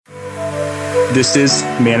This is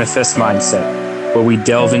Manifest Mindset, where we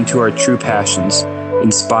delve into our true passions,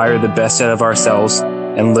 inspire the best out of ourselves,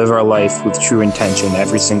 and live our life with true intention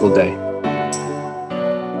every single day.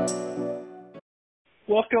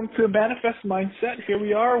 Welcome to Manifest Mindset. Here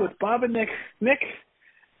we are with Bob and Nick. Nick,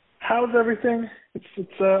 how's everything?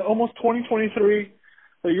 It's almost 2023.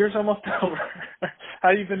 The year's almost over.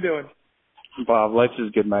 How you been doing? Bob, life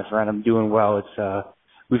is good, my friend. I'm doing well.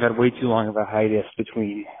 We've had way too long of a hiatus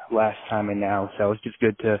between last time and now, so it's just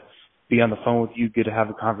good to be on the phone with you, good to have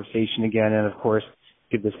a conversation again, and of course,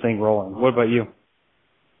 get this thing rolling. What about you?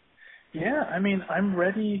 Yeah, I mean, I'm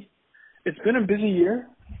ready. It's been a busy year.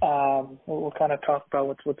 We'll kind of talk about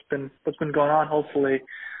what's been going on, hopefully.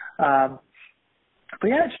 But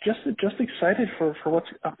yeah, it's just excited for what's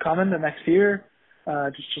upcoming the next year.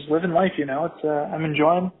 Just living life, you know. I'm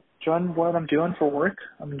enjoying what I'm doing for work.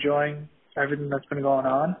 I'm enjoying everything that's been going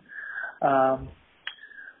on.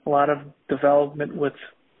 A lot of development with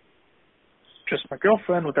just my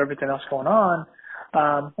girlfriend, with everything else going on.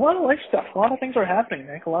 A lot of life stuff. A lot of things are happening,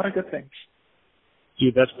 Nick. A lot of good things.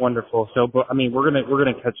 Dude, that's wonderful. So, but I mean, we're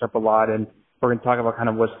gonna catch up a lot, and we're gonna talk about kind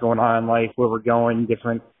of what's going on in life, where we're going,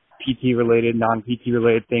 different PT related, non-PT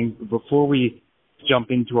related things. But before we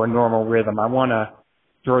jump into our normal rhythm, I want to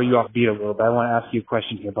throw you off beat a little bit. I want to ask you a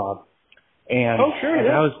question here, Bob. And as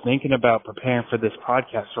I was thinking about preparing for this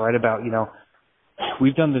podcast, right, about,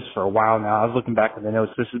 we've done this for a while now. I was looking back at the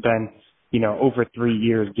notes. This has been, over 3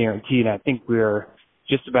 years guaranteed. And I think we're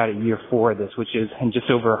just about a year 4 of this, and just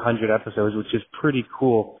over 100 episodes, which is pretty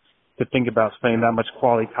cool to think about spending that much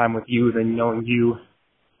quality time with you and knowing you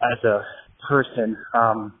as a person,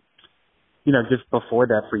 just before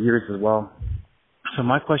that for years as well. So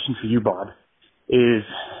my question for you, Bob, is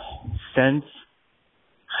since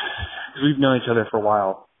we've known each other for a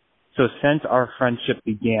while, so since our friendship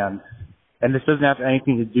began, and this doesn't have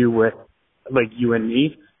anything to do with like you and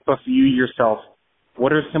me, but for you yourself,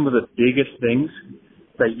 what are some of the biggest things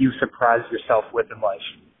that you surprised yourself with in life?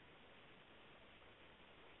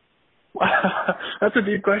 Wow, that's a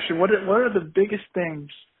deep question. What are the biggest things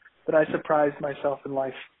that I surprised myself in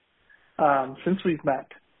life since we've met?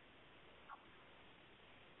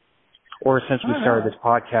 Or since we started this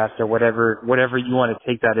podcast, or whatever you want to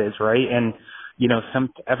take that is, right? And,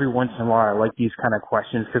 every once in a while I like these kind of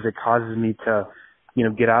questions because it causes me to,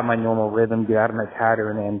 get out of my normal rhythm, get out of my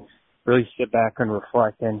pattern, and really sit back and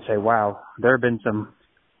reflect and say, wow, there have been some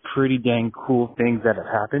pretty dang cool things that have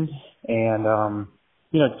happened, and,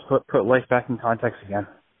 just put life back in context again.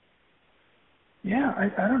 Yeah,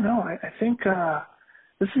 I don't know. I think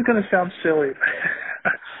this is going to sound silly,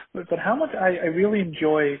 but how much I really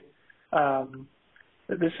enjoy.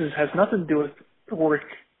 This has nothing to do with work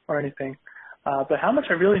or anything, but how much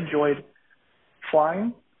I really enjoyed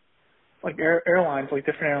flying, like airlines, like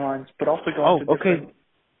different airlines, but also going to different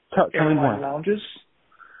airline lounges.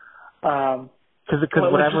 Because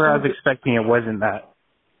whatever I was expecting, it wasn't that.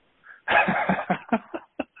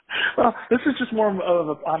 Well, this is just more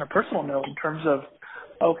of on a personal note in terms of,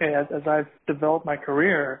 as I've developed my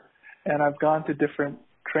career and I've gone to different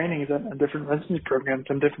trainings and different residency programs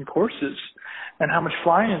and different courses, and how much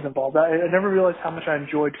flying is involved. I never realized how much I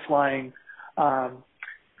enjoyed flying.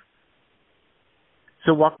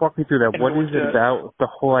 So walk me through that. What is it about the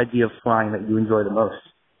whole idea of flying that you enjoy the most?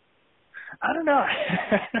 I don't know.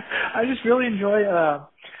 I just really enjoy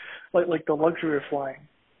like the luxury of flying.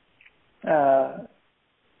 I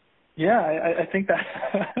think that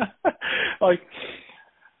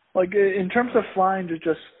like in terms of flying to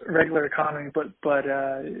just regular economy, but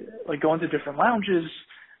like going to different lounges,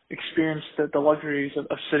 experience the luxuries of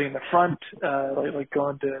sitting in the front, like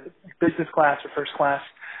going to business class or first class.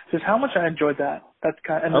 Just how much I enjoyed that. That's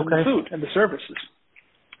and then the food and the services.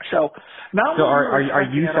 So now. So are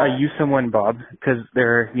you someone, Bob? Because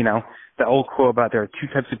the old quote about there are 2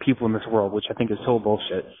 types of people in this world, which I think is total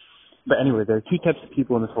bullshit. But anyway, there are 2 types of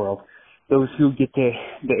people in this world: those who get to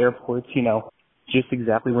the airports, just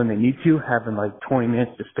exactly when they need to, having like 20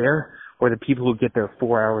 minutes to spare, or the people who get there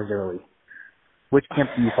 4 hours early. Which camp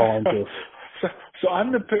do you fall into? So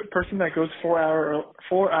I'm the person that goes 4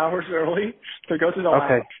 hours early to go to the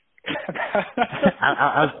lounge.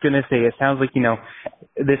 I was gonna say, it sounds like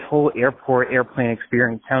this whole airplane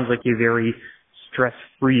experience sounds like a very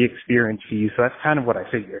stress-free experience for you. So that's kind of what I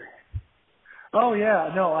figured. Oh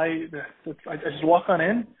yeah, no, I just walk on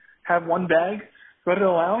in, have one bag, go to the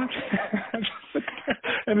lounge,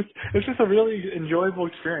 and it's just a really enjoyable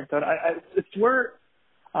experience. It's where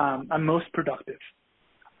I'm most productive,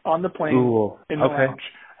 on the plane, in the lounge.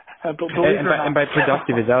 And by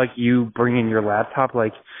productive, is that like you bringing your laptop,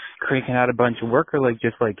 like cranking out a bunch of work, or like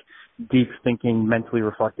just like deep thinking, mentally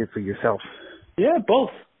reflective for yourself? Yeah, both.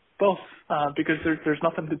 Because there's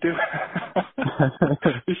nothing to do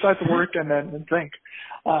besides work and then think.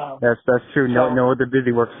 That's true. So, No other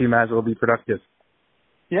busy work, so you might as well be productive.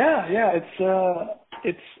 Yeah.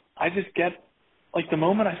 It's I just get like the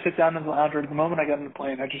moment I sit down in the lounge or the moment I get on the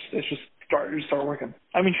plane, it's just start working.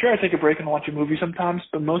 I mean, sure, I take a break and watch a movie sometimes,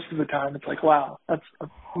 but most of the time it's like, wow, I've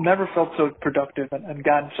never felt so productive and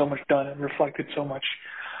gotten so much done and reflected so much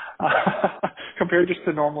compared just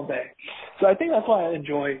to a normal day. So I think that's why I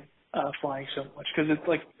enjoy flying so much, because it's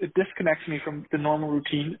like it disconnects me from the normal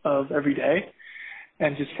routine of every day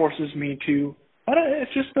and just forces me to. I don't.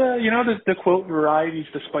 It's just the quote, "Variety's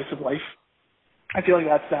the spice of life." I feel like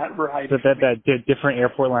that's that variety. So that different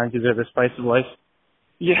airport lounges are the spice of life.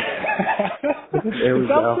 Yeah. There we it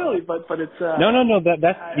sounds go. silly, but it's No.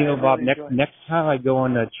 That's Bob. Really Next time I go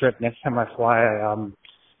on a trip, next time I fly, I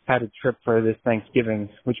had a trip for this Thanksgiving,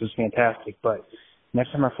 which was fantastic. But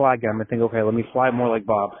next time I fly again, I'm gonna think, okay, let me fly more like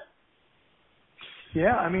Bob.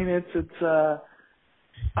 Yeah, I mean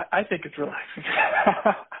I think it's relaxing.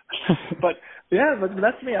 but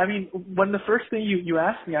that's me. I mean, when the first thing you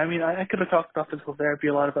asked me, I mean, I could have talked about physical therapy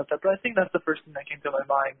a lot about that, but I think that's the first thing that came to my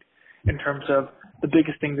mind in terms of the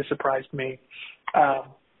biggest thing that surprised me.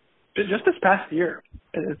 Just this past year,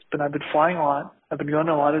 I've been flying a lot. I've been going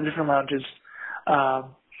to a lot of different lounges, and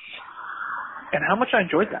how much I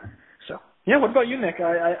enjoyed that. So, yeah. What about you, Nick?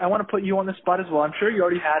 I want to put you on the spot as well. I'm sure you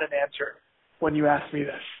already had an answer when you asked me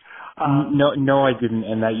this. No, I didn't,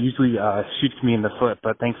 and that usually shoots me in the foot.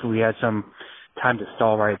 But thankfully, we had some time to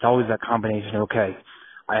stall. Right, it's always that combination. Okay,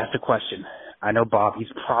 I asked a question. I know Bob.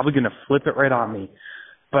 He's probably going to flip it right on me,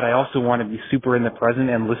 but I also want to be super in the present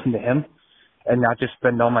and listen to him, and not just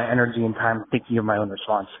spend all my energy and time thinking of my own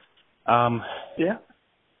response. Yeah.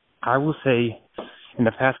 I will say, in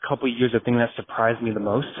the past couple of years, the thing that surprised me the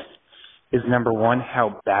most is, number one,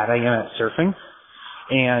 how bad I am at surfing.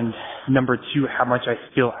 And number two, how much I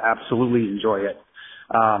still absolutely enjoy it.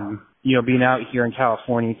 Being out here in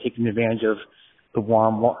California, taking advantage of the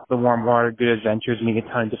warm water, good adventures, meeting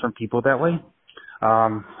a ton of different people that way.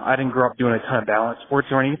 I didn't grow up doing a ton of balance sports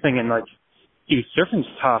or anything, and dude, surfing's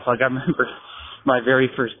tough. I remember my very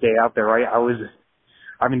first day out there, right?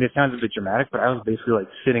 This sounds a bit dramatic, but I was basically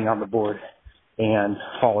sitting on the board and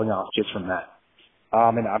falling off just from that.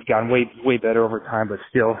 And I've gotten way better over time, but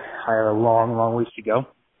still, I have a long ways to go.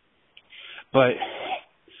 But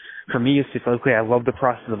for me, it's just okay. I love the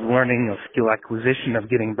process of learning, of skill acquisition, of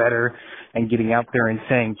getting better, and getting out there and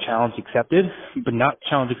saying challenge accepted, but not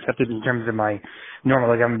challenge accepted in terms of my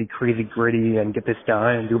normal, I'm going to be crazy gritty and get this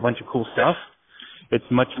done and do a bunch of cool stuff. It's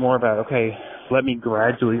much more about, okay, let me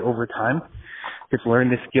gradually over time just learn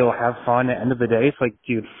this skill, have fun. At the end of the day, it's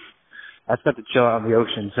dude, that's got to chill out on the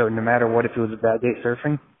ocean. So no matter what, if it was a bad day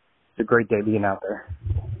surfing, it's a great day being out there.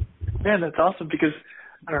 Man, that's awesome, because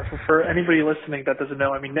I don't know, for anybody listening that doesn't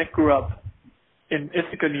know, I mean, Nick grew up in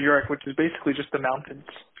Ithaca, New York, which is basically just the mountains.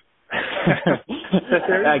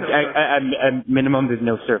 At minimum, there's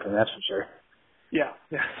no surfing, that's for sure. Yeah.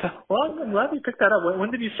 So, well, I'm glad you picked that up.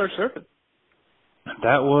 When did you start surfing?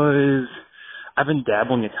 I've been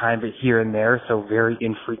dabbling a tiny bit here and there, so very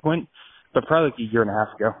infrequent, but probably a year and a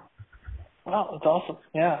half ago. Wow, that's awesome.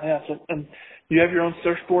 Yeah. So, and you have your own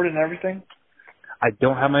surfboard and everything? I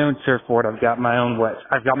don't have my own surfboard. I've got my own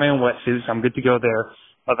wetsuit, so I'm good to go there.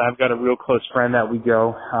 But I've got a real close friend that we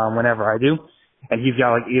go whenever I do, and he's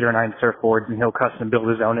got 8 or 9 surfboards, and he'll custom build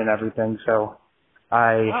his own and everything. So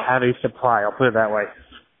I have a supply. I'll put it that way.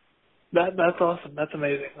 That's awesome. That's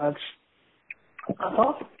amazing. That's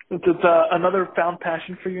awesome. It's another found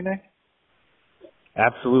passion for you, Nick?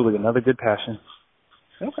 Absolutely, another good passion.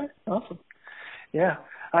 Okay, awesome. Yeah.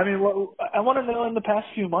 I mean, I want to know in the past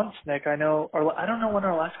few months, Nick, I don't know when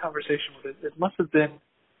our last conversation was. It must have been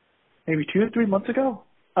maybe 2 or 3 months ago.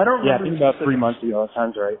 I don't remember. Yeah, I think about 3 months ago. That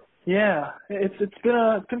sounds right. Yeah, it's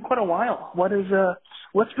been quite a while.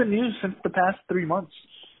 What's been new since the past 3 months?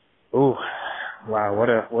 Oh, wow,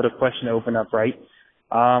 what a question to open up, right?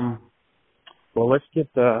 Well, let's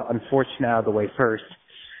get the unfortunate out of the way first.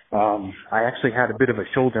 I actually had a bit of a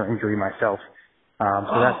shoulder injury myself.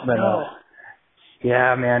 That's been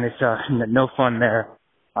yeah, man, it's no fun there.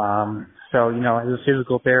 So, as a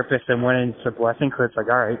physical therapist, I went in, it's a blessing, because it's all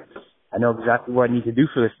right, I know exactly what I need to do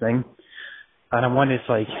for this thing. And I'm wondering,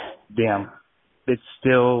 damn, it's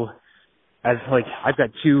still, I've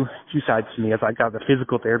got two sides to me. I've got the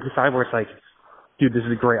physical therapy side where it's dude, this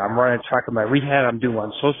is great. I'm running a track of my rehab. I'm doing what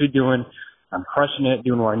I'm supposed to be doing. I'm crushing it,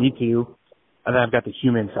 doing what I need to. And then I've got the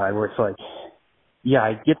human side where it's yeah,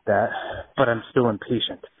 I get that, but I'm still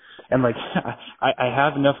impatient. And like, I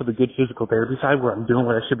have enough of the good physical therapy side where I'm doing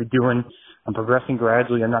what I should be doing. I'm progressing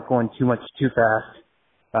gradually. I'm not going too much too fast.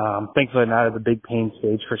 Thankfully, I'm not at the big pain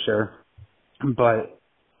stage for sure. But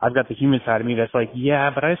I've got the human side of me that's like, yeah,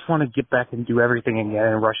 but I just want to get back and do everything again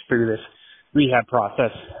and rush through this rehab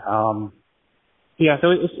process. Yeah,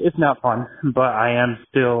 so it's not fun, but I am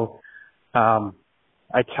still,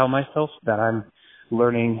 I tell myself that I'm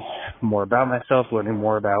learning more about myself, learning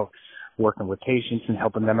more about working with patients and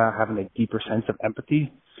helping them out, having a deeper sense of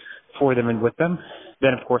empathy for them and with them.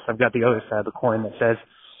 Then, of course, I've got the other side of the coin that says,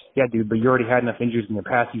 yeah, dude, but you already had enough injuries in your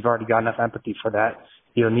past. You've already got enough empathy for that.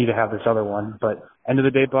 You don't need to have this other one. But end of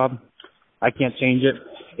the day, Bob, I can't change it.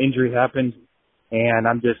 Injury happened, and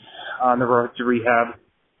I'm just on the road to rehab,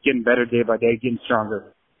 getting better day by day, getting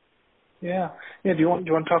stronger. Yeah. Yeah. Do you want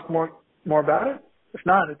to talk more about it? If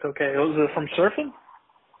not, it's okay. Was it from surfing?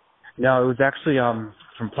 No, it was actually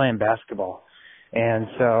from playing basketball. And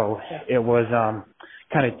so it was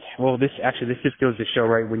this just goes to show,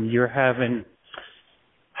 right, when you're having,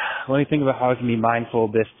 let me think about how I can be mindful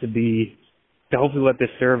of this to hopefully let this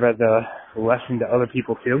serve as a lesson to other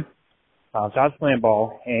people too. So I was playing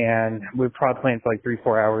ball, and we were probably playing for like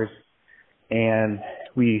 3-4 hours, and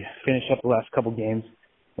we finished up the last couple games,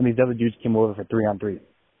 and these other dudes came over for 3-on-3.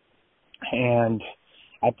 And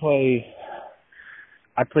I play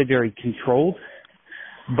very controlled,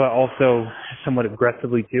 but also somewhat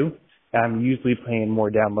aggressively too. I'm usually playing more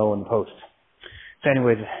down low in the post. So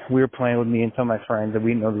anyways, we were playing with me and some of my friends, and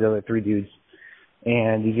we didn't know the other 3 dudes.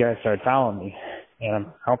 And these guys started fouling me. And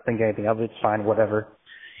I don't think anything of it's fine, whatever.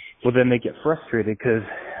 Well, then they get frustrated because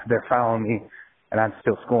they're fouling me and I'm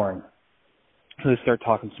still scoring. So they start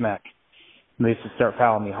talking smack. And they just start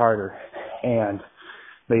fouling me harder. And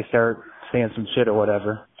they start saying some shit or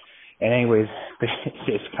whatever. And anyways,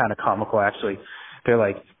 it's kind of comical actually. They're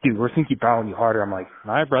like, dude, we're going to keep fouling you harder. I'm like,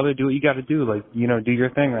 all right, brother, do what you got to do. Like, do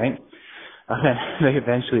your thing, right? They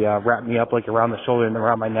eventually wrap me up like around the shoulder and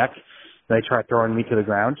around my neck. They try throwing me to the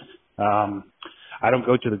ground. I don't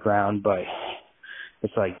go to the ground, but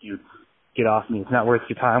it's like, dude, get off me. It's not worth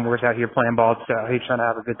your time. We're out here playing ball. It's out here trying to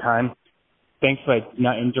have a good time. Thankfully, I did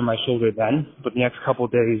not injure my shoulder then, but the next couple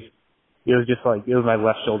of days, it was my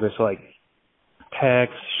left shoulder. So like pecs,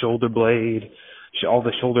 shoulder blade, all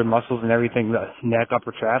the shoulder muscles and everything, the neck,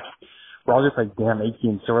 upper traps, we're all just like damn achy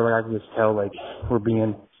and sore. Like I can just tell like we're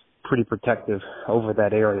being pretty protective over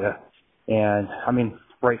that area. And I mean,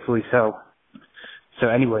 rightfully so. So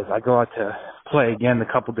anyways, I go out to play again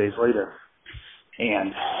a couple days later,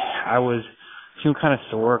 and I was feeling kind of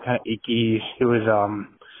sore, kind of achy. It was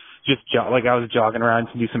like I was jogging around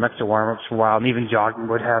to do some extra warm-ups for a while, and even jogging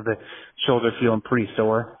would have the shoulder feeling pretty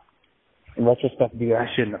sore. In retrospect, I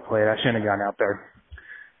shouldn't have played. I shouldn't have gone out there.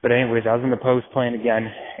 But anyways, I was in the post playing again,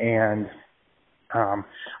 and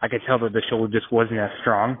I could tell that the shoulder just wasn't as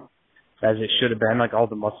strong as it should have been. Like all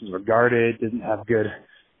the muscles were guarded, didn't have good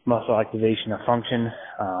muscle activation or function.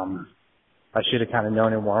 I should have kind of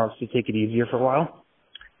known in warm-ups to take it easier for a while.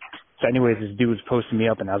 So anyways, this dude was posting me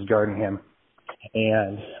up and I was guarding him.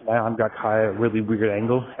 And my arm got caught at a really weird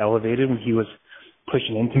angle, elevated, when he was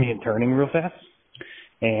pushing into me and turning real fast.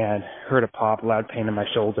 And heard a pop, loud pain in my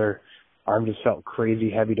shoulder. Arm just felt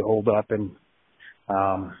crazy heavy to hold up. And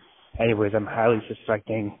anyways, I'm highly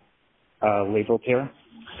suspecting labral tear.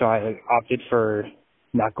 So I opted for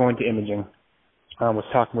not going to imaging. Was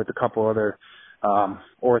talking with a couple other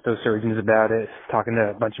ortho surgeons about it, talking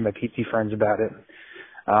to a bunch of my PT friends about it.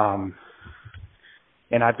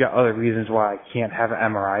 And I've got other reasons why I can't have an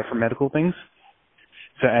MRI for medical things.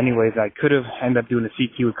 So anyways, I could have ended up doing a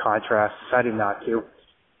CT with contrast, decided not to,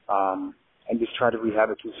 and just try to rehab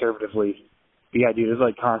it conservatively. But yeah, dude, it was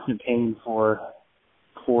like constant pain for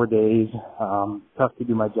 4 days. Tough to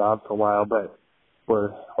do my job for a while, but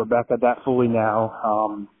we're back at that fully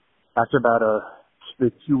now. After about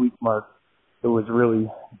the 2-week mark, it was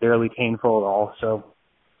really barely painful at all. So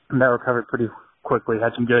that recovered pretty quickly.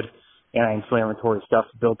 Had some good anti-inflammatory stuff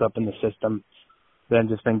built up in the system. Then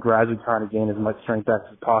just been gradually trying to gain as much strength back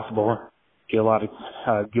as possible, get a lot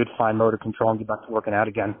of good fine motor control and get back to working out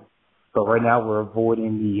again. But right now we're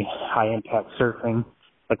avoiding the high impact surfing,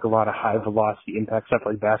 like a lot of high velocity impact stuff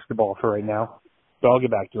like basketball for right now. But I'll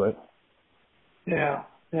get back to it. Yeah.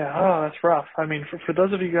 Yeah. Oh, that's rough. I mean, for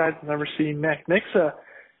those of you guys who've never seen Nick's a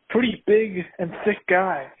pretty big and thick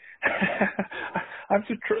guy. I'm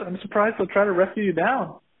surprised they'll try to rescue you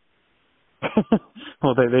down.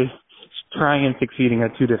 Well, they trying and succeeding are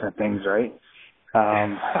two different things, right?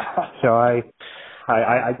 So I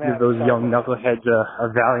give those young knuckleheads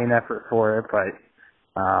a valiant effort for it, but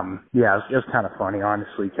yeah, it was kind of funny,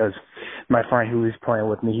 honestly, because my friend who was playing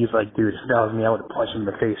with me, he's like, dude, if that was me, I would have punched him in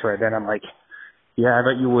the face right then. I'm like, yeah, I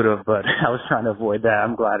bet you would have, but I was trying to avoid that.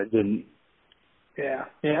 I'm glad I didn't. Yeah.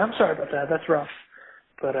 Yeah, I'm sorry about that. That's rough.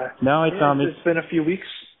 But No, it's been a few weeks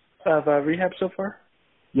of rehab so far?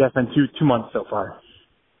 Yeah, it's been two months so far.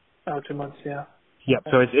 Oh, 2 months, yeah. Yep,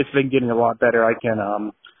 so it's been getting a lot better. I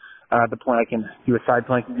can, at the point I can do a side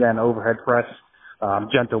plank again, overhead press,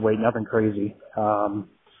 gentle weight, nothing crazy. So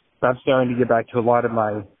I'm starting to get back to a lot of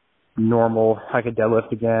my normal, I could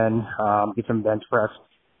deadlift again, get some bench press.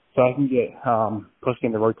 So I can get,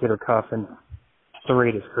 pushing the rotator cuff, and the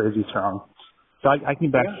rate is crazy strong. So I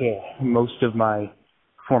can get back to most of my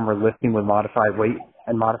former lifting with modified weight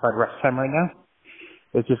and modified rest time right now.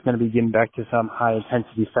 It's just going to be getting back to some high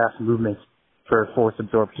intensity, fast movements for force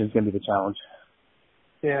absorption is going to be the challenge.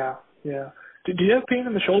 Yeah, yeah. Do you have pain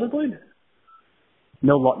in the shoulder blade?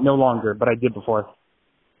 No longer, but I did before.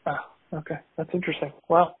 Ah, okay. That's interesting.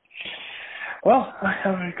 Well, I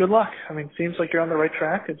mean, good luck. I mean, it seems like you're on the right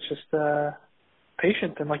track. It's just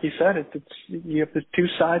patient, and like you said, it's you have the two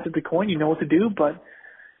sides of the coin. You know what to do, but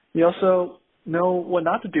you also know what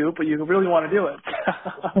not to do, but you really want to do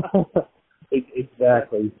it.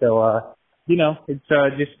 Exactly. So,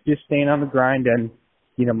 it's just staying on the grind, and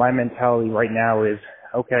my mentality right now is,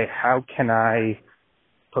 okay, how can I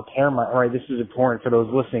prepare right? This is important for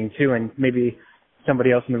those listening too, and maybe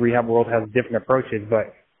somebody else in the rehab world has different approaches,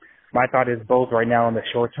 but my thought is both right now in the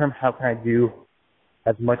short term, how can I do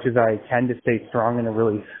as much as I can to stay strong in a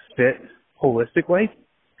really fit, holistic way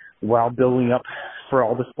while building up for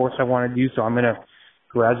all the sports I want to do. So I'm going to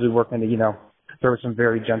gradually work into, throw some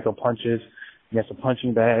very gentle punches, get some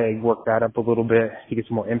punching bag, work that up a little bit to get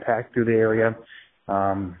some more impact through the area.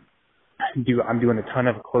 I'm doing a ton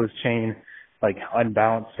of closed chain, like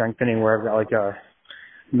unbalanced strengthening, where I've got like a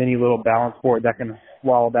mini little balance board that can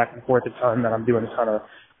wobble back and forth a ton, that I'm doing a ton of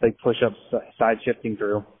like push-ups, side shifting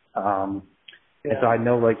through. And so I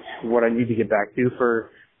know like what I need to get back to for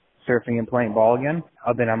surfing and playing ball again.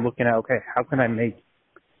 Then I'm looking at, okay, how can I make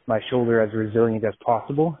my shoulder as resilient as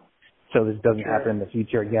possible so this doesn't happen in the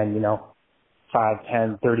future again, 5,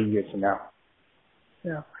 10, 30 years from now.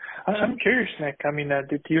 Yeah. I'm curious, Nick. I mean,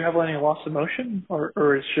 do you have any loss of motion,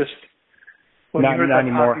 or it's just when not, you heard not that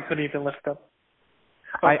anymore. pop, you couldn't even lift up?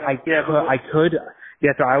 Okay. I could.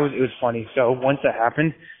 Yeah, so it was funny. So once that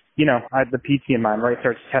happened, I had the PT in mind, right?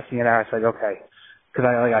 Starts testing it out. It's like, okay. Cause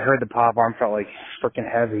I heard the pop, arm felt like freaking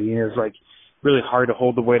heavy. It was like really hard to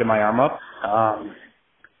hold the weight of my arm up.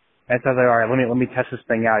 And so I was like, all right, let me test this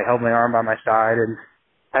thing out. I held my arm by my side and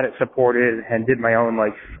had it supported and did my own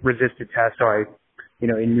like resisted test. So I, in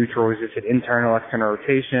neutral resisted internal, external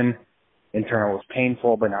rotation. Internal was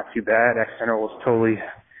painful, but not too bad. External was totally,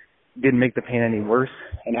 didn't make the pain any worse,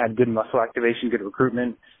 and had good muscle activation, good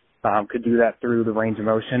recruitment. Could do that through the range of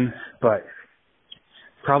motion. But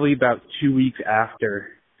probably about 2 weeks after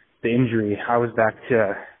the injury, I was back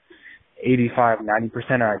to 85, 90%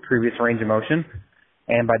 of my previous range of motion.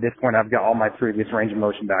 And by this point, I've got all my previous range of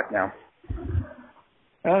motion back now.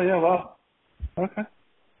 Oh, yeah, wow. Okay.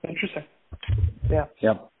 Interesting. Yeah.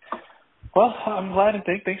 Yep. Well, I'm glad, and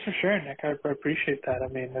thanks for sharing, Nick. I appreciate that. I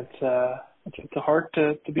mean, it's hard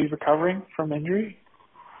to be recovering from injury,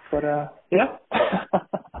 but yeah.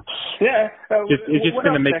 Yeah. It's just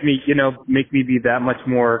going to make me, make me be that much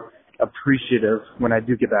more appreciative when I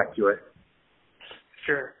do get back to it.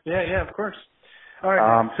 Sure. Yeah, of course. All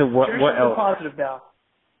right. So what else? Positive now.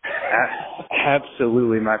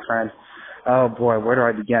 Absolutely, my friend. Oh boy, where do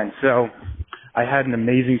I begin? So I had an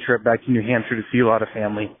amazing trip back to New Hampshire to see a lot of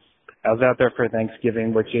family. I was out there for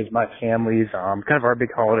Thanksgiving, which is my family's kind of our big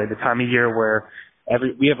holiday, the time of year where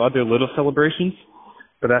we have other little celebrations,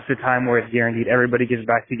 but that's the time where it's guaranteed everybody gets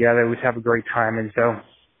back together. We have a great time, and so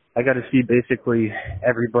I got to see basically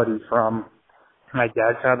everybody from my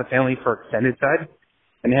dad's side of the family for extended side,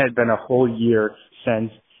 and it had been a whole year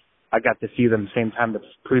since I got to see them same time the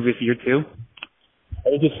previous year too.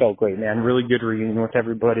 It just felt great, man. Really good reunion with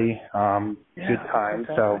everybody. Good time.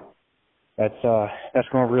 Fantastic. So that's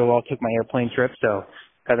going real well. Took my airplane trip, so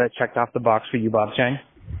got that checked off the box for you, Bob Chang.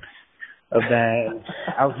 Then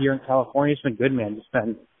out here in California, it's been good, man. Just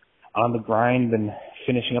been on the grind and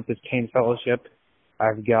finishing up this Kane Fellowship.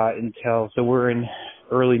 I've got so we're in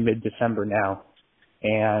early mid-December now,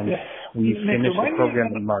 and we finished the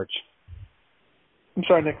program in March. I'm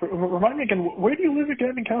sorry, Nick. Remind me again, where do you live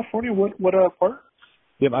again in California? What part?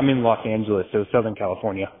 Yep, I'm in Los Angeles, so Southern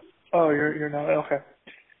California. Oh, you're not, okay.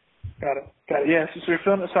 Got it. Yeah, so you're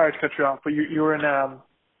feeling, sorry to cut you off, but you were in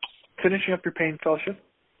finishing up your Pain Fellowship?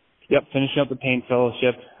 Yep, finishing up the Pain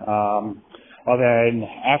Fellowship. Then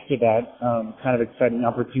after that, kind of exciting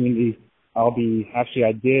opportunity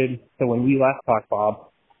I did, so when we last talked, Bob,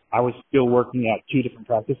 I was still working at 2 different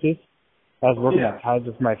practices. I was working at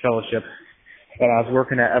Kaiser for my fellowship, and I was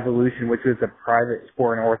working at Evolution, which was a private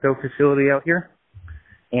sport and ortho facility out here.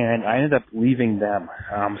 And I ended up leaving them.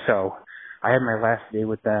 So I had my last day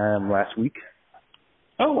with them last week.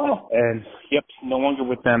 Oh, wow. And, no longer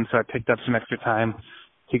with them, so I picked up some extra time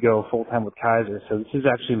to go full-time with Kaiser. So this is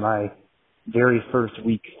actually my very first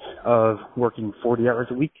week of working 40 hours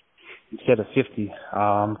a week instead of 50.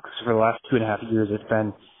 'Cause for the last 2.5 years, it's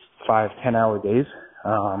been 5 10-hour days.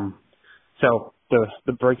 So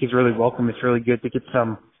the break is really welcome. It's really good to get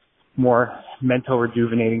some more mental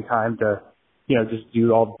rejuvenating time to, just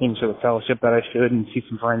do all the things for the fellowship that I should and see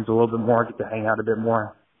some friends a little bit more, get to hang out a bit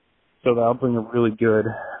more. So that'll bring a really good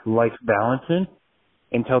life balance in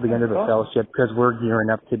until the end of the fellowship, because we're gearing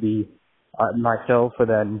up to be, myself and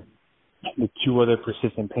then the 2 other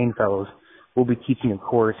persistent pain fellows will be teaching a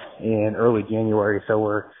course in early January. So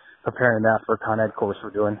we're preparing that for a Con Ed course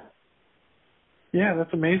we're doing. Yeah,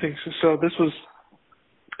 that's amazing. So this was,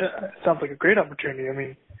 sounds like a great opportunity. I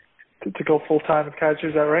mean, to go full time at Kaiser,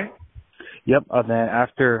 is that right? Yep. And then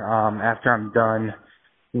after I'm done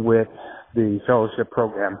with the fellowship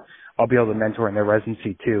program, I'll be able to mentor in their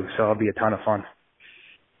residency too. So it'll be a ton of fun.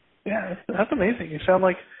 Yeah, that's amazing. You sound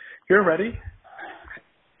like you're ready,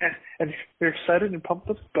 and you're excited and pumped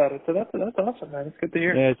up about it. So that's awesome, man. It's good to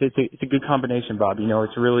hear. Yeah, it's a good combination, Bob.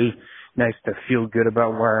 It's really nice to feel good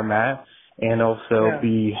about where I'm at, and also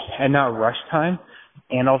and not rush time,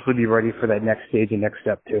 and also be ready for that next stage and next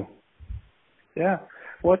step too. Yeah.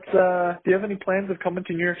 Do you have any plans of coming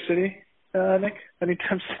to New York City, Nick,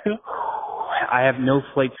 anytime soon? I have no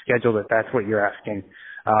flight scheduled if that's what you're asking.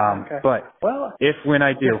 Okay. But when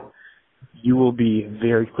I do, you will be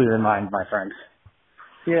very clear in mind, my friend.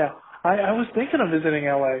 Yeah. I was thinking of visiting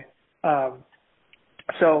LA.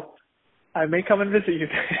 So I may come and visit you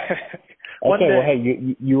one day. Well,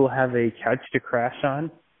 hey, you will have a couch to crash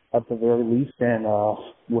on at the very least, and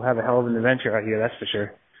we'll have a hell of an adventure out here, that's for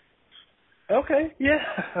sure. Okay, yeah.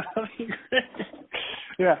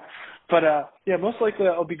 Yeah. But most likely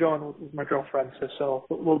I'll be going with my girlfriend, so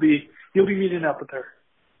you'll be meeting up with her.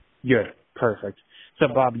 Good. Perfect. So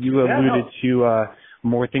Bob, you alluded to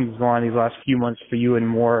more things going on these last few months for you and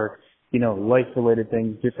more, life related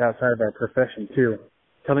things just outside of our profession too.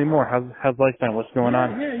 Tell me more. How's life been? What's going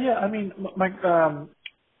on? Yeah. I mean, my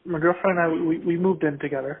girlfriend and I we moved in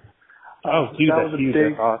together. That's huge.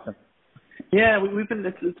 That's awesome. Yeah, we've been.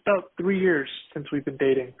 It's about 3 years since we've been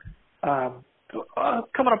dating.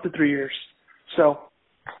 Coming up to 3 years. So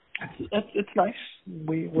it's nice.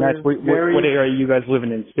 We're nice. What area are you guys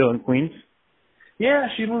living in? Still in Queens? Yeah,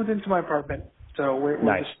 she moved into my apartment. So we're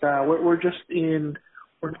nice. We're in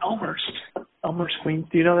Elmhurst, Queens.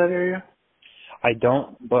 Do you know that area? I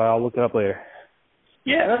don't, but I'll look it up later.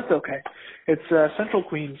 Yeah, that's okay. It's Central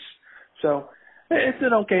Queens. So it's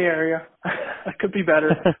an okay area. It could be better,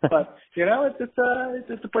 but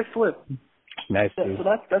it's a place to live. Nice. So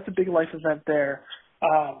that's a big life event there.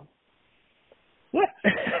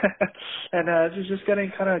 And just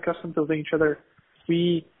getting kind of accustomed to living each other.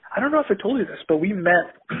 I don't know if I told you this, but we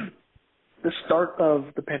met the start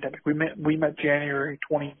of the pandemic. We met January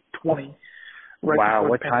 2020, right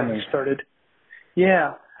before the pandemic started.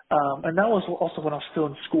 Yeah, and that was also when I was still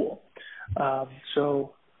in school.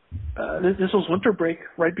 This was winter break,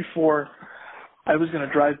 right before I was going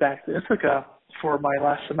to drive back to Ithaca for my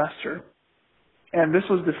last semester. And this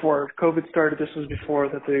was before COVID started. This was before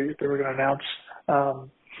that they were going to announce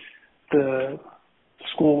the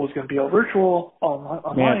school was going to be all virtual,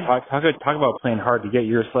 online. Man, talk about playing hard to get.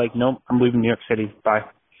 You're just like, nope, I'm leaving New York City. Bye.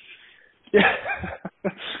 Yeah.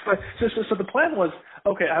 So the plan was,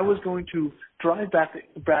 okay, I was going to drive back to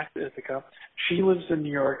Ithaca. She lives in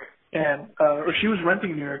New York, or she was renting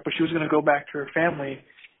in New York, but she was going to go back to her family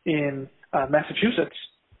in Massachusetts.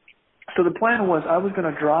 So the plan was I was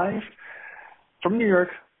going to drive from New York,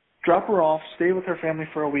 drop her off, stay with her family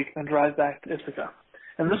for a week, and drive back to Ithaca.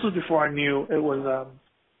 And this was before I knew it was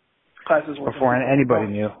classes were before anybody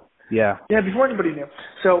knew. Yeah. Yeah, before anybody knew.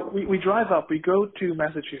 So we drive up, we go to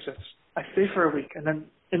Massachusetts. I stay for a week, and then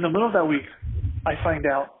in the middle of that week, I find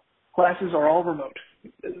out classes are all remote.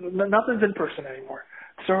 Nothing's in person anymore.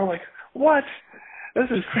 So we're like, what?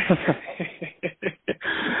 This is crazy.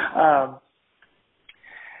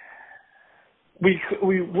 We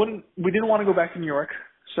didn't want to go back to New York,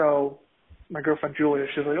 so my girlfriend Julia,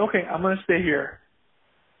 she was like, okay, I'm going to stay here.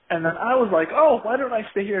 And then I was like, oh, why don't I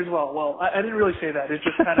stay here as well? Well, I didn't really say that. It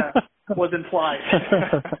just kind of was implied.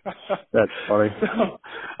 That's funny. So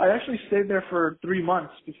I actually stayed there for 3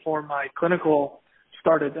 months before my clinical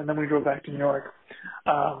started, and then we drove back to New York.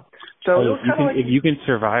 So Hey, it was kind of like, if you can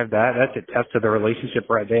survive that, that's a test of the relationship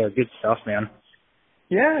right there. Good stuff, man.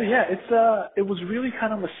 yeah. It was really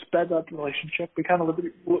kind of a sped up relationship. We kind of lived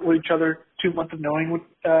with each other 2 months of knowing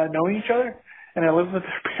each other, and I lived with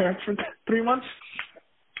their parents for 3 months.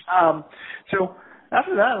 So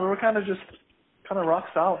after that, we were kind of rock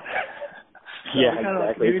solid. So Yeah, we kind of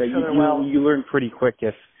exactly. knew So each other well. you learn pretty quick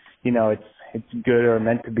if it's good or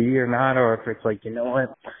meant to be or not, or if it's like, you know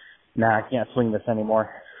what, nah, I can't swing this anymore.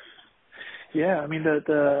 Yeah, I mean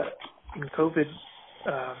the in COVID, it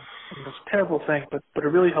was a terrible thing, but it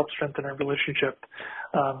really helped strengthen our relationship,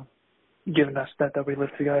 given us that we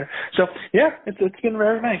lived together. So yeah, it's been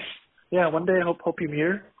very nice. Yeah, one day I hope you meet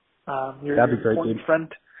her. You're That'd be an great, important dude.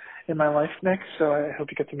 friend in my life, Nick. So I hope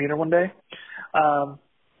you get to meet her one day. And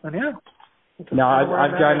yeah. Now,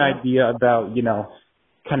 I've got an right idea about,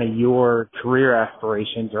 kind of your career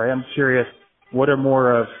aspirations, right? I'm curious, what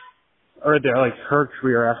are there like her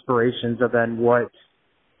career aspirations, and then what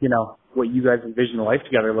you guys envision life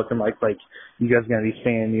together looking like? Like, you guys going to be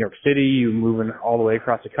staying in New York City, you moving all the way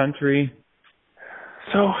across the country?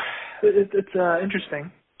 So it's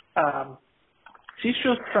interesting. She's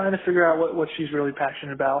just trying to figure out what she's really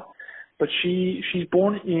passionate about. But she was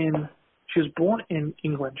born in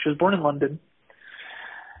England. She was born in London,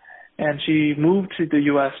 and she moved to the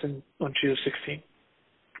U.S. when she was 16.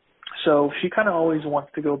 So she kind of always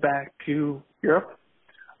wants to go back to Europe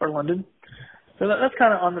or London. So that's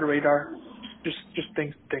kind of on the radar. Just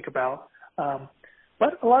things to think about.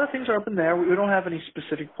 But a lot of things are up in there. We don't have any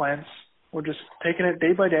specific plans. We're just taking it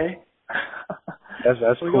day by day. That's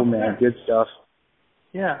So cool, man. Good stuff.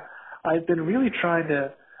 Yeah, I've been really trying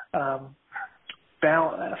to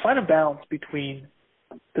find a balance between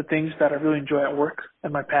the things that I really enjoy at work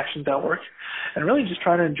and my passions at work, and really just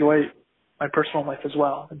trying to enjoy my personal life as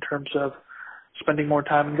well, in terms of spending more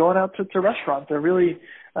time and going out to restaurants. They're really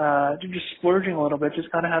just splurging a little bit,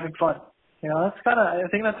 just kind of having fun. I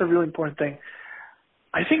think that's a really important thing.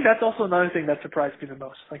 I think that's also another thing that surprised me the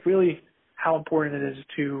most, like really how important it is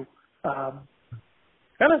to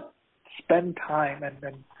kind of spend time and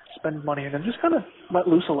spend money and then just kind of let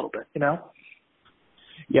loose a little bit,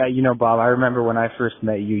 Yeah, Bob, I remember when I first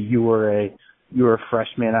met you, you were a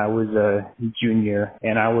freshman, I was a junior,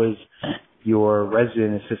 and I was your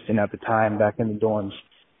resident assistant at the time back in the dorms.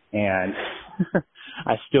 And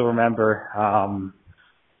I still remember,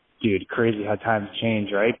 dude, crazy how times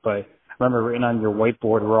change, right? But I remember written on your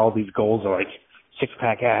whiteboard were all these goals are like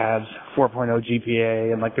 6-pack abs, 4.0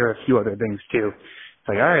 GPA, and like there are a few other things too. It's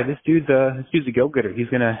like, all right, this dude's a go-getter. He's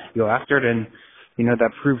gonna go after it, and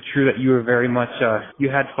that proved true that you were very much you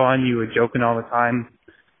had fun, you were joking all the time,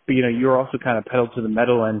 but you were also kind of pedal to the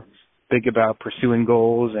metal and big about pursuing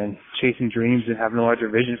goals and chasing dreams and having a larger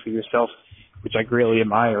vision for yourself, which I greatly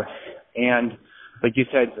admire. And like you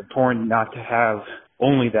said, it's important not to have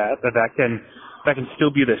only that can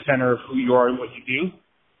still be the center of who you are and what you do,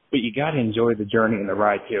 but you got to enjoy the journey and the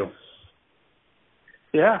ride too.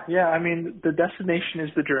 Yeah. I mean, the destination is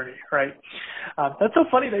the journey, right? That's so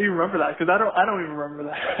funny that you remember that, because I don't even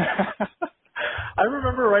remember that. I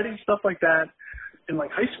remember writing stuff like that in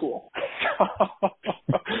like high school,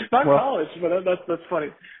 not college, but that's funny.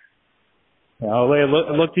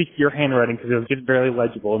 Look at your handwriting, because it was just barely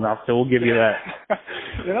legible enough, so we'll give you that.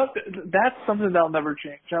 That's something that'll never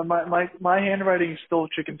change. My handwriting is still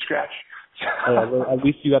chicken scratch. Well, at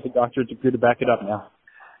least you got the doctorate degree to back it up now.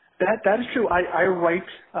 That is true. I write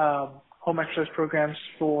home exercise programs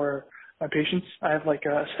for my patients. I have like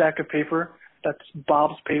a stack of paper that's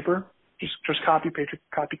Bob's paper, just copy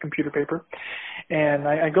computer paper, and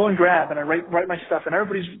I go and grab and I write my stuff, and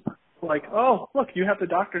everybody's like, "Oh, look, you have the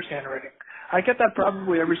doctor's handwriting." I get that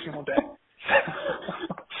probably every single day.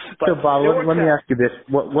 So Bob, let me ask you this: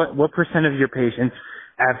 what percent of your patients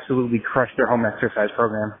absolutely crush their home exercise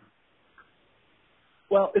program?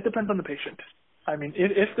 Well, it depends on the patient. I mean,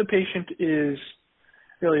 if the patient is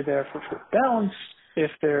really there for balance, if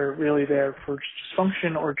they're really there for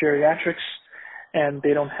dysfunction or geriatrics, and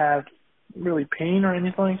they don't have really pain or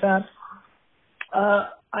anything like that,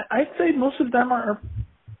 I'd say most of them are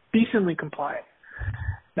decently compliant.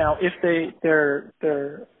 Now, if they're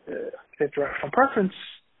directional preference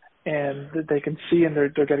and they can see and they're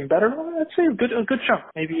getting better, well, I'd say a good chunk,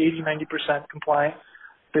 maybe 80-90% compliant.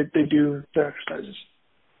 They do their exercises.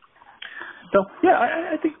 So yeah,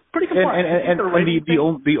 I think pretty compliant. And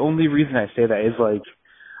the only reason I say that is like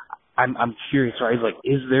I'm curious, right? Like,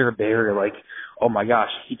 is there a barrier? Like, oh my gosh,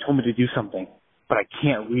 he told me to do something, but I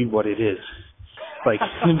can't read what it is. Like,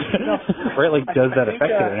 right? Like, does that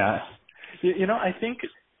affect it or not? I think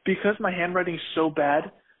because my handwriting is so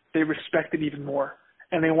bad, they respect it even more,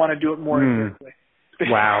 and they want to do it more exactly.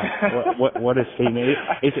 Wow, what a statement!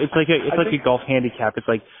 It's like a golf handicap. It's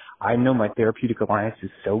like, I know my therapeutic alliance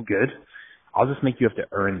is so good, I'll just make you have to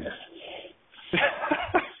earn this.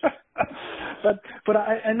 but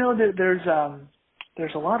I know that there's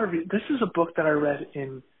a lot of this is a book that I read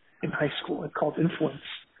in high school. It's called Influence.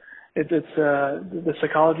 It's the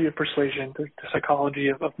psychology of persuasion, the psychology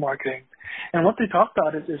of marketing, and what they talk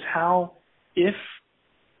about is how if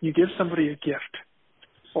you give somebody a gift,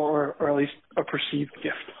 or at least a perceived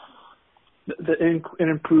gift, it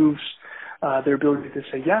improves their ability to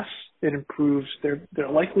say yes. It improves their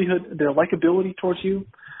likelihood, their likability towards you.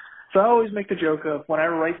 So I always make the joke of when I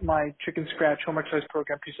write my chicken scratch homework exercise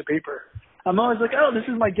program piece of paper, I'm always like, oh, this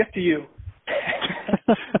is my gift to you.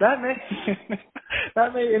 that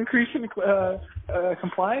may increase in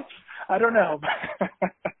compliance. I don't know.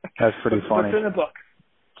 That's pretty funny. It's in the book.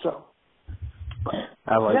 So.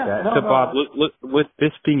 I like that. So, Bob, look, with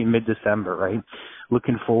this being in mid-December, right,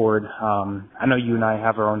 looking forward, I know you and I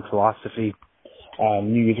have our own philosophy,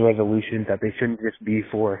 New Year's resolutions, that they shouldn't just be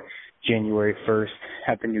for January 1st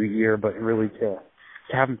at the new year, but really to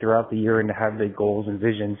have them throughout the year and to have big goals and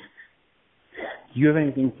visions. Do you have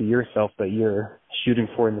anything for yourself that you're shooting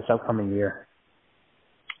for in this upcoming year?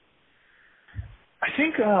 I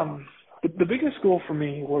think the biggest goal for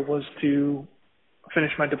me was to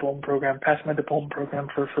finish my diploma program, pass my diploma program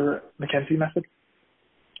for McKenzie method.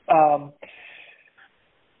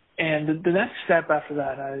 And the next step after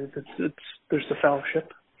that, there's the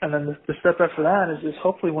fellowship. And then the step after that is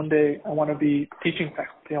hopefully one day I want to be teaching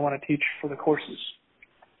faculty. I want to teach for the courses.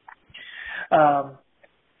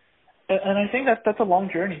 And I think that's a long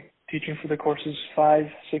journey, teaching for the courses, 5,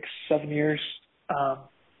 6, 7 years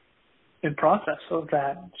in process of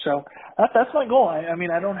that. So that's my goal. I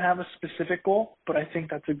mean, I don't have a specific goal, but I think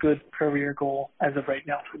that's a good career goal as of right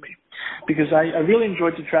now for me, because I really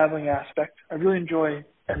enjoyed the traveling aspect. I really enjoy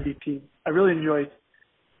MVP. I really enjoyed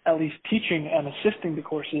at least teaching and assisting the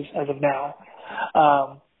courses as of now.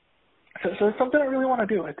 So it's something I really want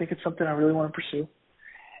to do. I think it's something I really want to pursue.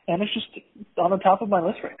 And it's just on the top of my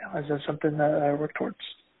list right now. It's something that I work towards.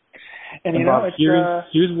 And you Bob, know,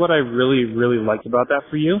 here's what I really, really like about that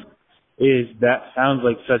for you, is that sounds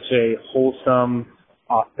like such a wholesome,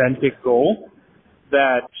 authentic goal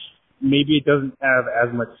that maybe it doesn't have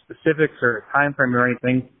as much specifics or time frame or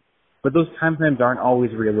anything, but those time frames aren't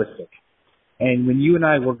always realistic. And when you and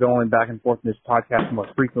I were going back and forth in this podcast more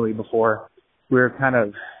frequently before, we were kind of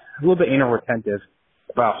a little bit anal retentive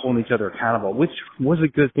about holding each other accountable, which was a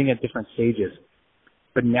good thing at different stages.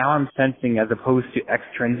 But now I'm sensing, as opposed to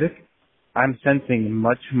extrinsic, I'm sensing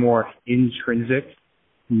much more intrinsic,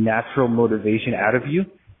 natural motivation out of you,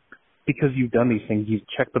 because you've done these things, you've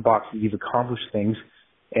checked the boxes, you've accomplished things,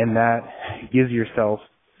 and that gives yourself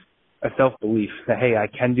a self-belief that, hey, I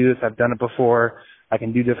can do this, I've done it before, I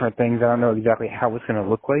can do different things, I don't know exactly how it's going to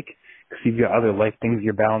look like, because you've got other life things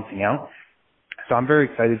you're balancing out. So I'm very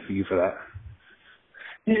excited for you for that.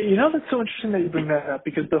 You know, that's so interesting that you bring that up,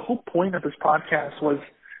 because the whole point of this podcast was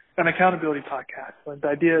an accountability podcast. Like, the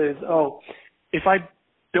idea is, if I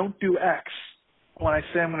don't do X, when I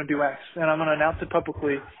say I'm going to do X, and I'm going to announce it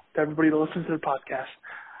publicly to everybody that listens to the podcast,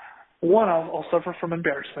 1, I'll suffer from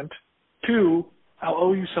embarrassment. 2, I'll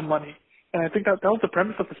owe you some money. And I think that was the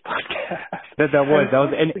premise of this podcast. That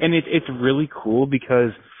was, and it's really cool,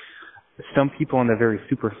 because some people on the very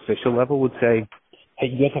superficial level would say, hey,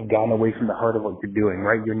 you guys have gotten away from the heart of what you're doing,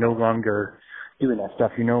 right? You're no longer doing that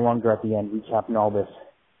stuff. You're no longer at the end recapping all this.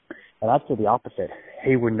 And I'd say the opposite.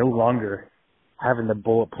 Hey, we're no longer having the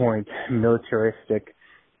bullet point militaristic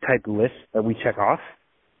type list that we check off.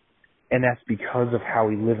 And that's because of how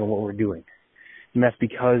we live and what we're doing. And that's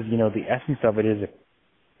because, you know, the essence of it is,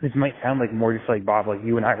 this might sound like more just like Bob, like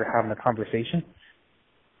you and I are having a conversation,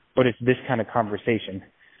 but it's this kind of conversation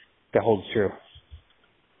that holds true.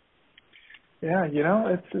 Yeah, you know,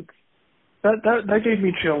 it's that gave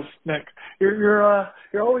me chills, Nick. You're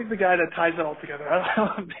always the guy that ties it all together. I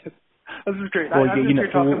love this. This is great.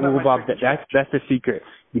 Well, Bob, that's the secret.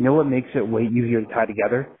 You know what makes it way easier to tie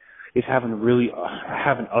together is having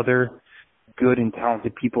other good and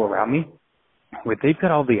talented people around me, where they've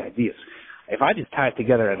got all the ideas. If I just tie it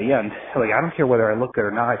together at the end, like, I don't care whether I look good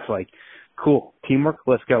or not. It's like, cool, teamwork.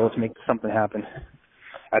 Let's go. Let's make something happen.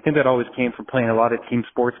 I think that always came from playing a lot of team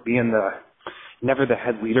sports, being never the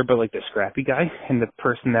head leader, but like the scrappy guy and the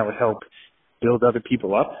person that would help build other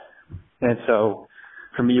people up. And so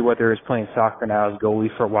for me, whether it was playing soccer now as goalie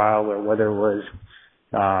for a while, or whether it was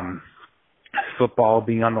football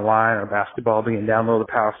being on the line, or basketball being down low the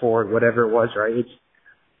power forward, whatever it was, right?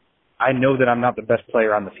 I know that I'm not the best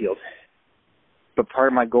player on the field. But part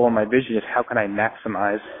of my goal and my vision is, how can I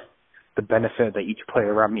maximize the benefit that each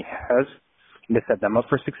player around me has and to set them up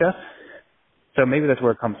for success. So maybe that's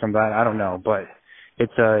where it comes from. That I don't know, but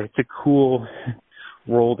it's a cool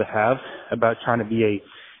role to have about trying to be a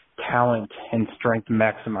talent and strength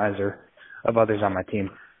maximizer of others on my team.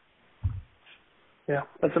 Yeah,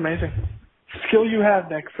 that's amazing. Skill you have,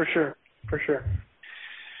 Nick, for sure. For sure.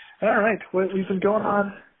 All right. We've been going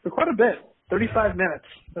on for quite a bit, 35 minutes.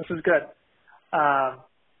 This is good.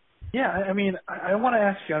 Yeah, I mean, I want to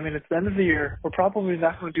ask you, I mean, it's the end of the year. We're probably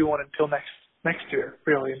not going to do one until next year,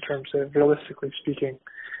 really, in terms of realistically speaking.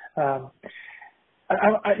 You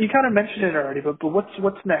kind of mentioned it already, but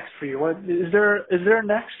what's next for you? Is there a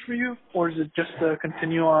next for you, or is it just to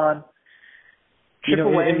continue on? Chip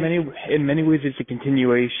away? In many ways, it's a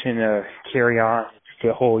continuation, carry on,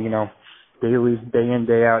 the whole, daily, day in,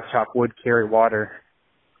 day out, chop wood, carry water.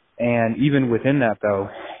 And even within that, though,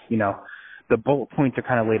 the bullet points are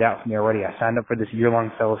kind of laid out for me already. I signed up for this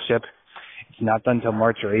year-long fellowship. It's not done until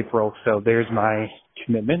March or April, so there's my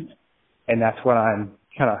commitment, and that's what I'm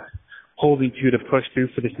kind of holding to push through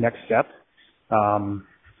for this next step.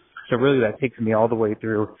 So really that takes me all the way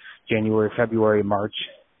through January, February, March.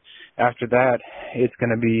 After that, it's going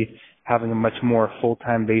to be having a much more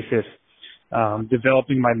full-time basis,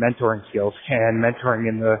 developing my mentoring skills and mentoring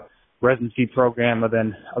in the residency program, and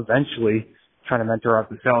then eventually trying to mentor at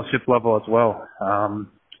the fellowship level as well.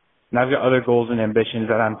 And I've got other goals and ambitions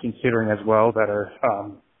that I'm considering as well that are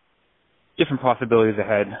different possibilities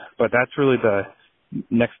ahead, but that's really the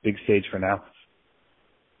next big stage for now.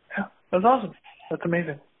 Yeah, that's awesome. That's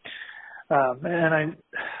amazing. And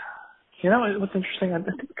what's interesting, I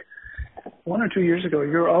think 1 or 2 years ago,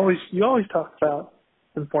 you always talked about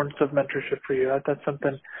the importance of mentorship for you. That's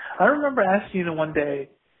something I remember asking you one day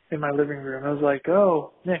in my living room. I was like,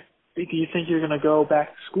 "Oh, Nick, do you think you're going to go back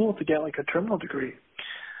to school to get like a terminal degree,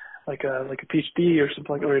 like a PhD or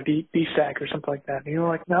something, or a DSAC or something like that?" And you were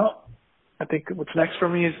like, "No, I think what's next for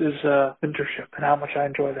me is mentorship and how much I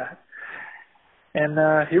enjoy that."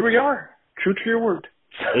 And here we are, true to your word.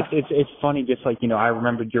 It's funny, just like, I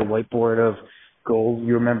remembered your whiteboard of goals.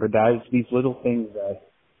 You remember that. It's these little things that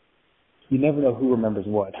you never know who remembers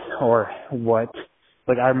what or what.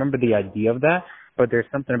 Like, I remember the idea of that, but there's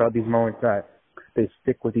something about these moments that they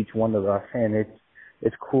stick with each one of us, and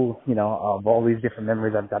it's cool, of all these different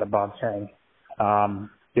memories I've got of Bob Chang,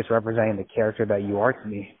 just representing the character that you are to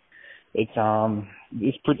me.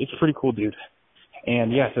 It's pretty cool, dude.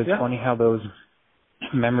 And yeah, so it's funny how those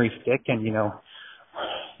memories stick, and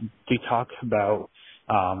we talk about,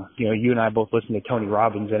 you and I both listen to Tony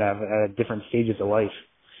Robbins and have at different stages of life,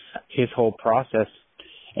 his whole process,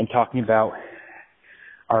 and talking about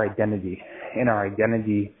our identity, and our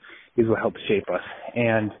identity is what helps shape us.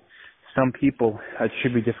 And some people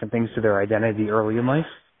attribute different things to their identity early in life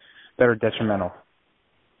that are detrimental.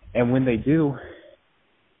 And when they do,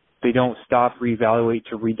 they don't stop, reevaluate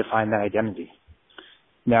to redefine that identity.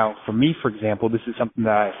 Now, for me, for example, this is something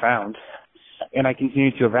that I found, and I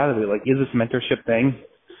continue to evaluate, like, is this mentorship thing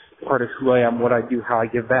part of who I am, what I do, how I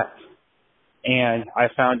give back? And I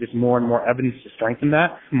found just more and more evidence to strengthen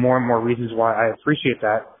that, more and more reasons why I appreciate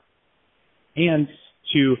that. And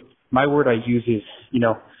my word I use is,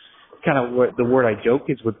 kind of what the word I joke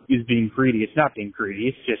is being greedy. It's not being greedy.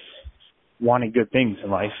 It's just wanting good things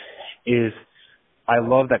in life. I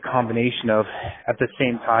love that combination of, at the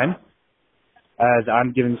same time, as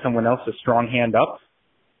I'm giving someone else a strong hand up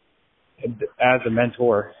as a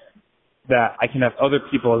mentor, that I can have other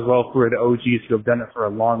people as well who are the OGs who have done it for a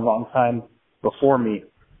long, long time before me,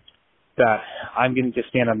 that I'm getting to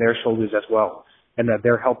stand on their shoulders as well, and that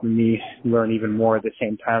they're helping me learn even more at the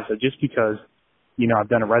same time. So just because, I've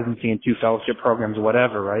done a residency and 2 fellowship programs,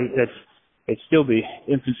 whatever, right? It's still the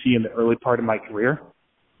infancy in the early part of my career.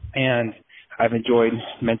 And I've enjoyed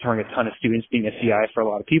mentoring a ton of students, being a CI for a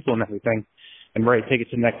lot of people and everything, and ready to take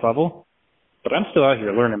it to the next level. But I'm still out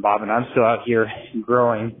here learning, Bob, and I'm still out here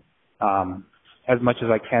growing as much as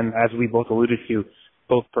I can, as we both alluded to,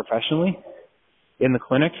 both professionally in the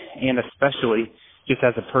clinic and especially just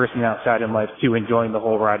as a person outside in life too, enjoying the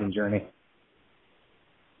whole riding journey.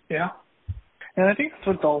 Yeah. And I think that's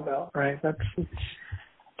what it's all about, right? That's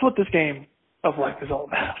what this game of life is all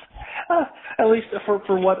about. At least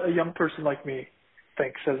for what a young person like me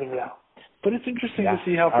thinks as of now. But it's interesting to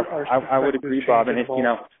see how I would agree, Bob, and it's,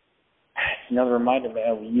 another reminder,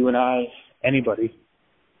 man, you and I, anybody,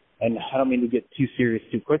 and I don't mean to get too serious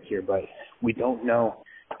too quick here, but we don't know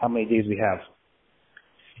how many days we have.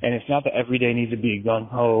 And it's not that every day needs to be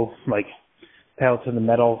gung-ho, like pedal to the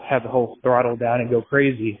metal, have the whole throttle down and go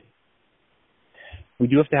crazy. We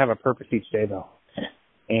do have to have a purpose each day, though.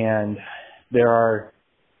 And there are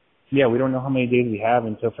yeah, we don't know how many days we have.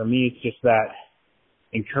 And so for me, it's just that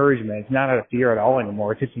encouragement. It's not out of fear at all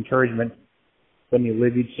anymore. It's just encouragement. Let me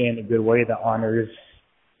live each day in a good way that honors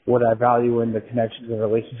what I value in the connections and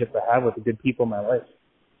relationships I have with the good people in my life.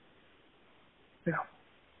 Yeah.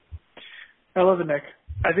 I love it, Nick.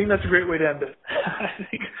 I think that's a great way to end it.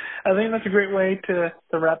 I think that's a great way to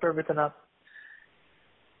wrap everything up.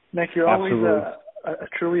 Nick, you're always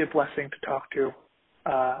truly a blessing to talk to.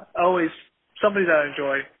 Always somebody that I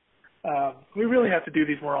enjoy. We really have to do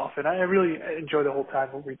these more often. I really enjoy the whole time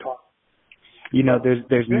when we talk. You know,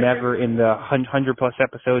 there's never in the 100+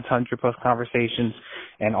 episodes, 100+ conversations,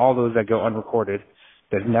 and all those that go unrecorded,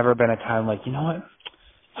 there's never been a time like, you know what?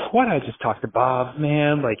 Why did I just talk to Bob,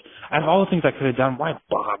 man? Like, out of all the things I could have done, why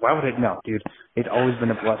Bob? Why would I? No, dude. It's always been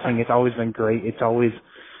a blessing. It's always been great. It's always,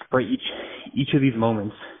 for each of these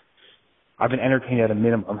moments, I've been entertained at a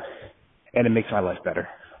minimum, and it makes my life better.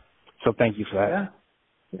 So thank you for that.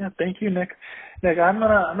 Yeah. Thank you, Nick. Nick, I'm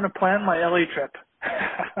gonna plan my LA trip.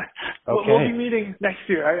 Okay. We'll be meeting next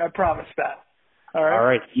year. I promise that. All right. All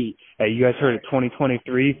right. You guys heard it.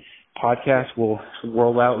 2023 podcast will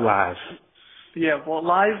roll out live. Yeah. Well,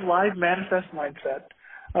 live manifest mindset.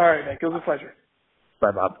 All right, Nick. It was a pleasure.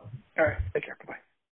 Bye, Bob. All right. Take care. Bye.